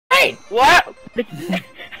train! What?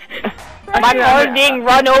 My car's being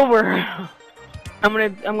run over. I'm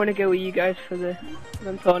gonna go with you guys for the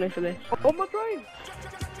Vanoss for this. Oh my brain!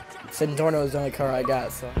 Centorno is the only car I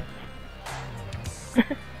got, so.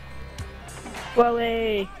 Well,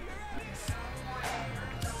 hey.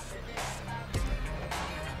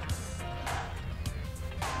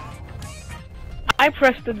 I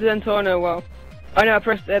pressed the Zentorno well. Oh no, I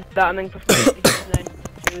pressed that and then pressed then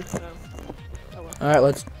choose, so. Oh, well. Alright,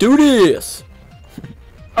 let's do this!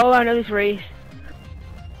 Oh, I know this race.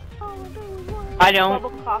 I don't.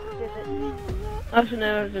 I don't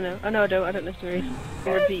know. Oh no, I don't know this race.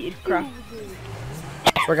 Repeated crap.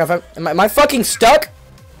 Am I fucking stuck?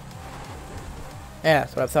 Yeah,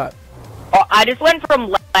 that's what I thought. Oh, I just went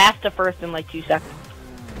from last to first in like 2 seconds.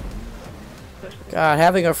 God,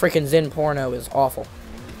 having a freaking Zen porno is awful.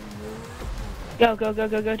 Go,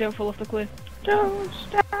 don't fall off the cliff. Don't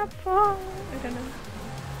stop falling. I don't know.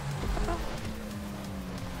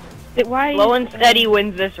 Why? Slow and steady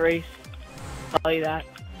wins this race. I'll tell you that.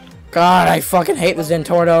 God, I fucking hate the Zen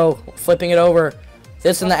Torno. Flipping it over.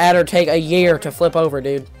 This and the adder take a year to flip over,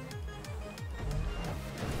 dude.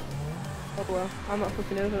 Oh well, I'm not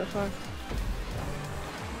flipping over, that's fine.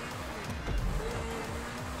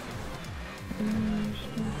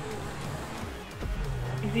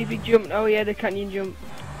 Is he big jump? Oh yeah, the canyon jump.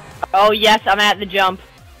 Oh yes, I'm at the jump.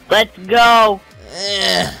 Let's go.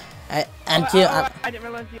 I didn't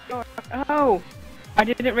realize you. Oh, I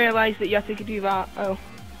didn't realize that you had to do that. Oh,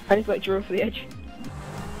 I just like drove for the edge.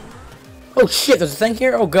 Oh shit, there's a thing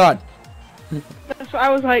here? Oh god. That's what I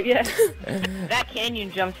was like, yeah. That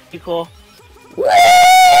canyon jump's too cool. Woo!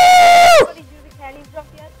 Anybody do the canyon jump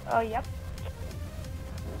yet? Oh, yep.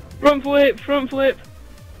 Front flip.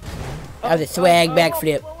 Have the swag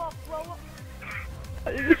backflip.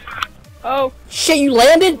 Oh. Shit, you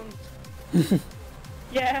landed?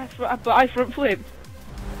 Yeah, but I front flipped.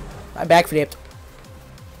 I backflipped.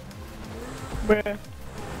 Bruh.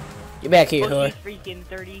 Get back here, Well, whore. she's freaking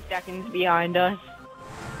 30 seconds behind us.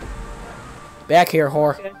 Back here,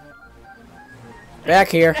 whore. Okay. Back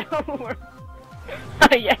here.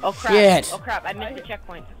 Yeah. Oh crap. Shit. Oh crap, I missed the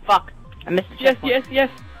checkpoint. Fuck. I missed the checkpoint. Yes.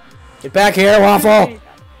 Get back here, Waffle.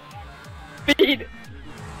 Speed.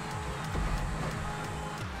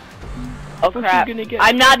 Oh crap.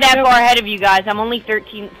 I'm not that far ahead of you guys. I'm only 6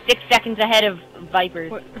 seconds ahead of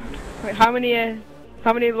Vipers. Wait, how many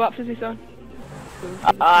laps is this on?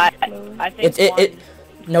 I think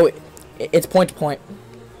It's point to point.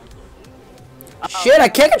 Shit, I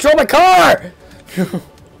can't control my car!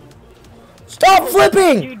 Stop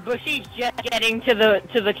flipping! Dude, Bushy's just getting to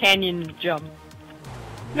the canyon jump.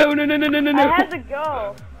 No. I had to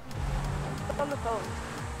go. It's on the phone.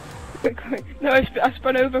 Quick. No, I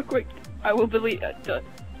spun over, quick. I will delete it.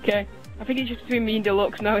 Okay. I think it's just between me and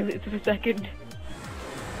Deluxe now, it's for a second.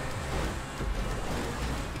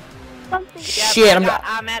 Shit, I'm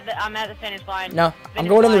at the finish line. No, I'm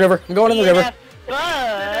going in the river. I'm going in the river.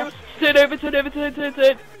 Turn over.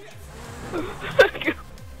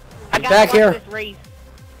 I gotta Back here. This race.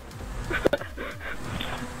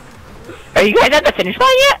 Are you guys at the finish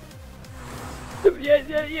line yet?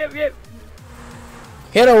 Yeah.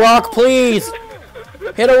 Hit a rock, please!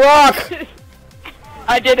 Hit a rock!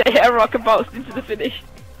 I did hit a rock and bounced into the finish.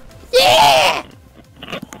 Yeah!